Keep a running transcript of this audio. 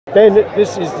Then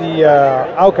this is the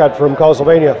Alucard from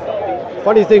Castlevania.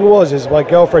 Funny thing is my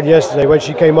girlfriend yesterday, when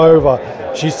she came over,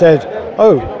 she said,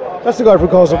 "Oh, that's the guy from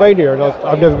Castlevania," and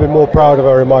I've never been more proud of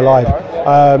her in my life.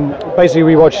 Basically,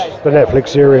 we watched the Netflix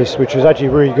series, which was actually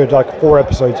really good, like 4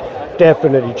 episodes.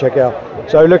 Definitely check out.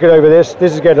 So looking over this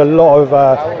is getting a lot of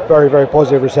very, very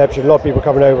positive reception. A lot of people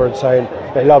coming over and saying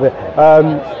they love it.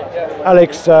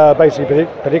 Alex, basically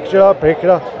particular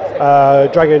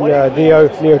Dragon,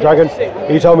 Neo Dragon.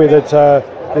 He told me that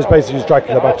this basically is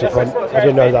Dracula back to front. I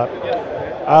didn't know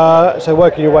that. So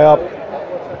working your way up,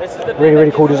 really,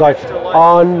 really cool design.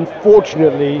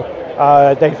 Unfortunately,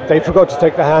 they forgot to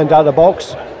take the hand out of the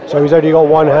box, so he's only got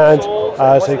one hand,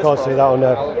 so you can't see that on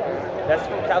there. That's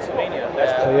from Castlevania.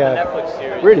 So yeah, Netflix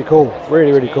series. really cool,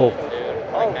 really, really cool.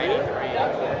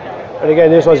 And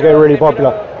again, this one's getting really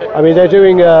popular. I mean, they're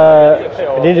doing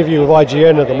an interview with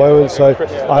IGN at the moment, so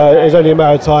it's only a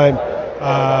matter of time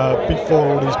before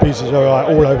all these pieces are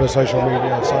all over social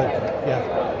media. So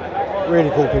yeah,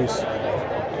 really cool piece.